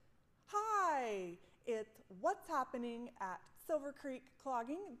what's happening at Silver Creek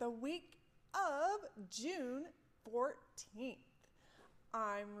Clogging the week of June 14th.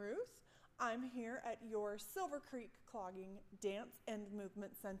 I'm Ruth. I'm here at your Silver Creek Clogging Dance and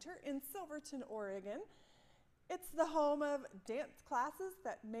Movement Center in Silverton, Oregon. It's the home of dance classes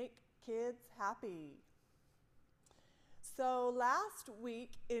that make kids happy. So last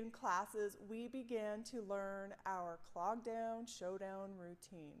week in classes, we began to learn our clog down, showdown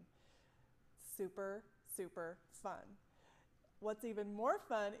routine. Super, super fun. What's even more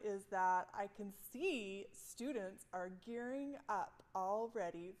fun is that I can see students are gearing up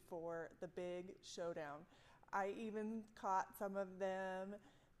already for the big showdown. I even caught some of them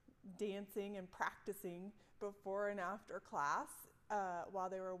dancing and practicing before and after class while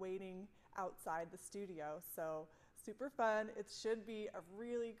they were waiting outside the studio. So super fun. It should be a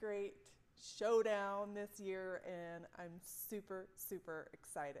really great showdown this year, and I'm super, super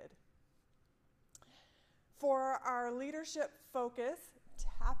excited. For our leadership focus,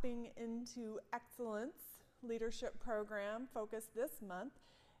 Tapping into Excellence leadership program focus this month,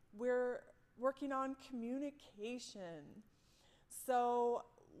 we're working on communication. So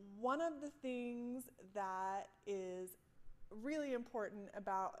one of the things that is really important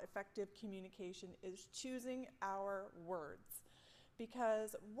about effective communication is choosing our words,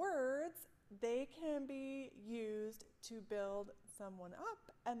 because words, they can be used to build someone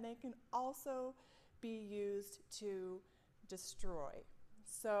up, and they can also be used to destroy.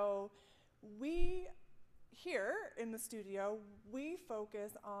 So we here in the studio, we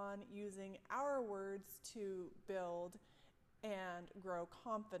focus on using our words to build and grow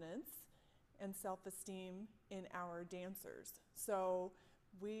confidence and self-esteem in our dancers. So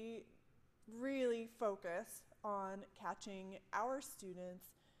we really focus on catching our students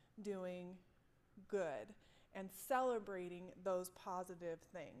doing good and celebrating those positive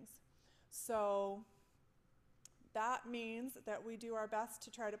things. So that means that we do our best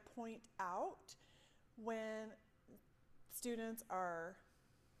to try to point out when students are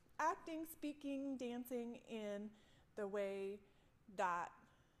acting, speaking, dancing in the way that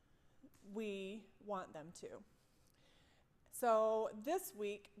we want them to. So this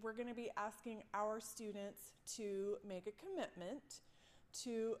week, we're going to be asking our students to make a commitment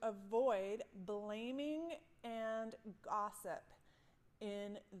to avoid blaming and gossip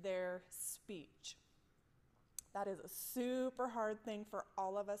in their speech. That is a super hard thing for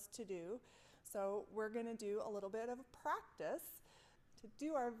all of us to do. So we're going to do a little bit of a practice to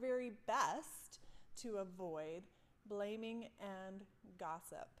do our very best to avoid blaming and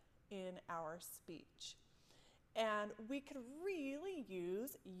gossip in our speech. And we could really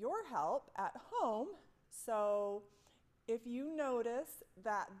use your help at home. So if you notice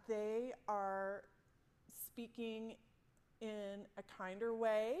that they are speaking in a kinder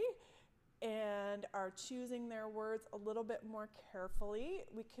way and are choosing their words a little bit more carefully,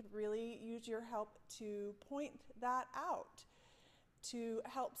 we could really use your help to point that out, to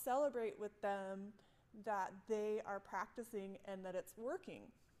help celebrate with them that they are practicing and that it's working.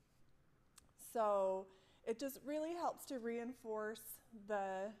 So it just really helps to reinforce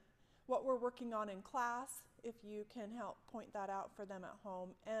what we're working on in class if you can help point that out for them at home.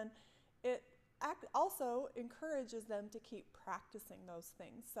 And it also encourages them to keep practicing those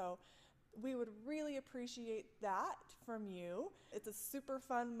things. So we would really appreciate that from you. It's a super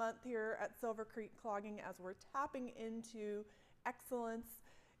fun month here at Silver Creek Clogging as we're tapping into excellence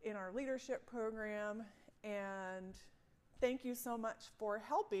in our leadership program. And thank you so much for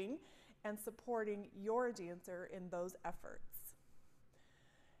helping and supporting your dancer in those efforts.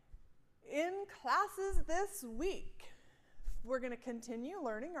 In classes this week, we're going to continue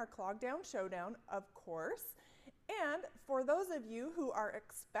learning our clog down showdown, of course. And for those of you who are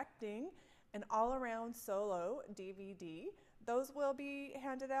expecting an all-around solo DVD, those will be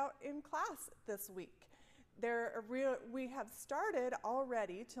handed out in class this week. We have started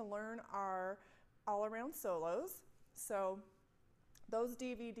already to learn our all-around solos. So those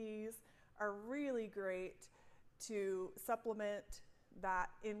DVDs are really great to supplement that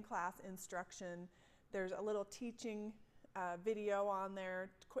in-class instruction. There's a little teaching video on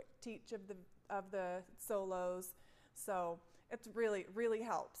there, quick teach of the solos. So it really, really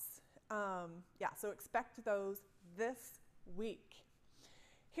helps. Yeah, so expect those this week.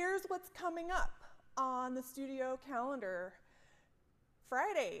 Here's what's coming up on the studio calendar.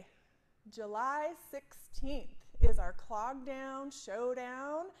 Friday, July 16th is our clog down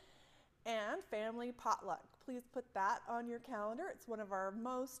showdown and family potluck. Please put that on your calendar. It's one of our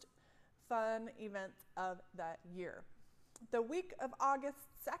most fun events of that year. The week of August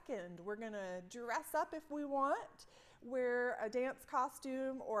 2nd, we're gonna dress up if we want, wear a dance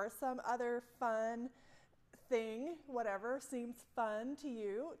costume or some other fun thing, whatever seems fun to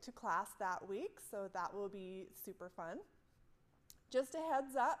you, to class that week. So that will be super fun. Just a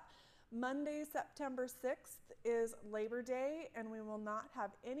heads up, Monday, September 6th is Labor Day, and we will not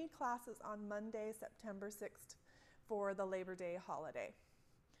have any classes on Monday, September 6th for the Labor Day holiday.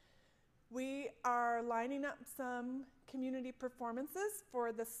 We are lining up some community performances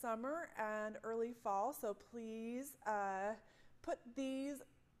for the summer and early fall, so please put these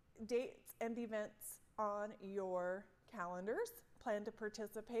dates and events on your calendars. Plan to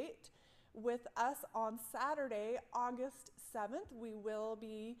participate with us on Saturday, August 7th. We will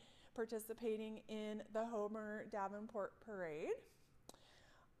be participating in the Homer Davenport Parade.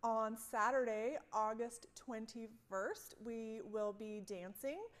 On Saturday, August 21st, we will be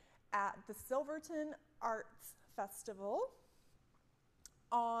dancing at the Silverton Arts Festival.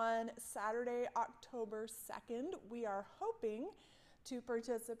 On Saturday, October 2nd, we are hoping to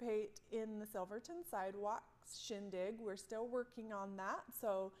participate in the Silverton Sidewalks Shindig. We're still working on that,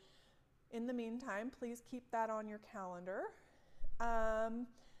 so in the meantime, please keep that on your calendar.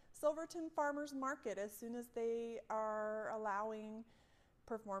 Silverton Farmers Market, as soon as they are allowing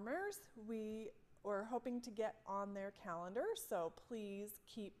performers, we are hoping to get on their calendar, so please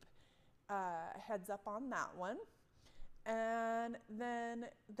keep heads up on that one. And then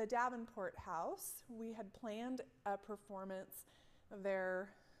the Davenport House, we had planned a performance there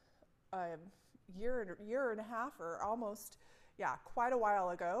a year and a half, or almost, yeah, quite a while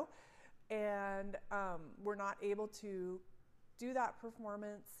ago, and we're not able to do that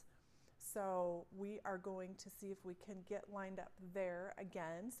performance, so we are going to see if we can get lined up there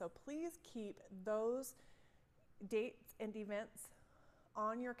again. So please keep those dates and events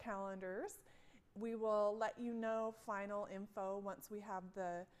on your calendars. We will let you know final info once we have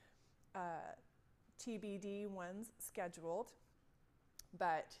the TBD ones scheduled.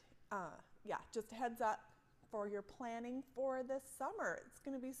 But yeah, just a heads up for your planning for this summer. It's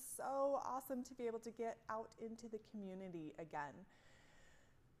going to be so awesome to be able to get out into the community again.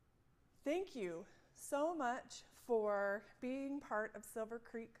 Thank you so much for being part of Silver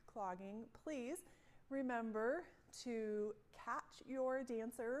Creek Clogging. Please remember to catch your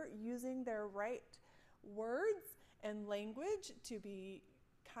dancer using their right words and language to be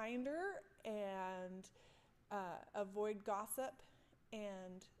kinder and avoid gossip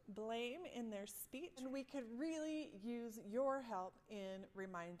and blame in their speech. And we could really use your help in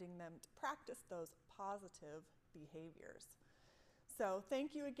reminding them to practice those positive behaviors. So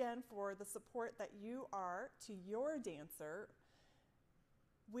thank you again for the support that you are to your dancer.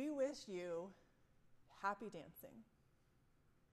 We wish you happy dancing.